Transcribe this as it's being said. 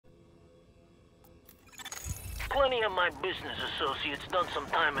Plenty of my business associates done some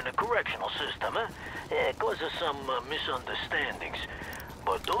time in the correctional system, huh? Yeah, cause of some misunderstandings.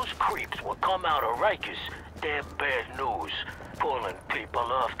 But those creeps will come out of Rikers. They're bad news. Pulling people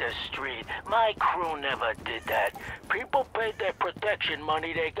off the street. My crew never did that. People paid their protection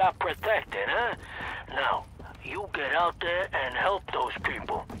money, they got protected, huh? Now, you get out there and help those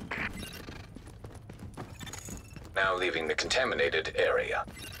people. Now leaving the contaminated area.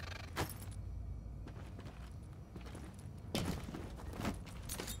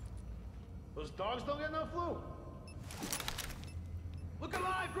 Those dogs don't get no flu. Look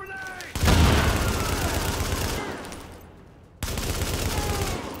alive, grenade!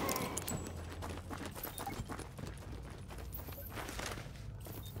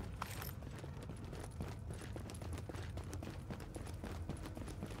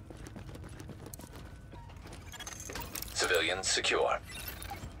 Civilians secure.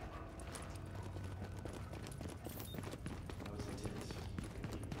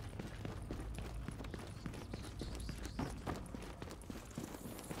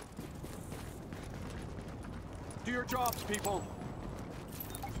 Do your jobs, people.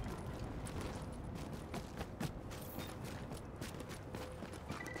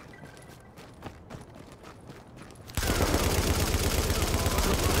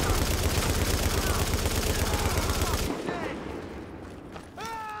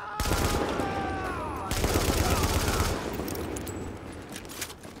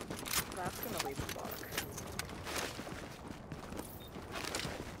 That's gonna leave a mark.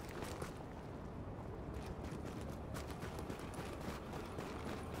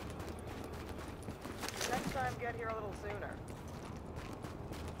 Next time, get here a little sooner.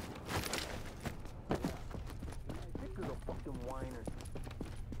 This is a fucking whiner.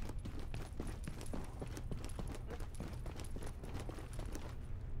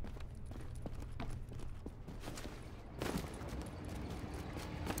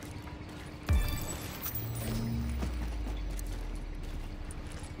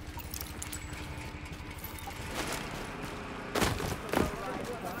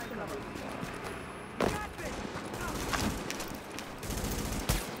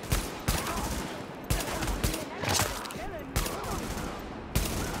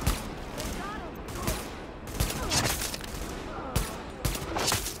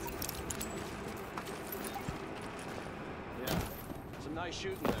 Nice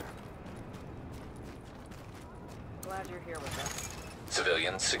shooting there. Glad you're here with us.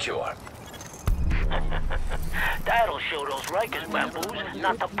 Civilians secure. That'll show those Rikers bamboos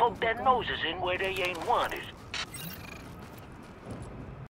not to poke their noses in where they ain't wanted.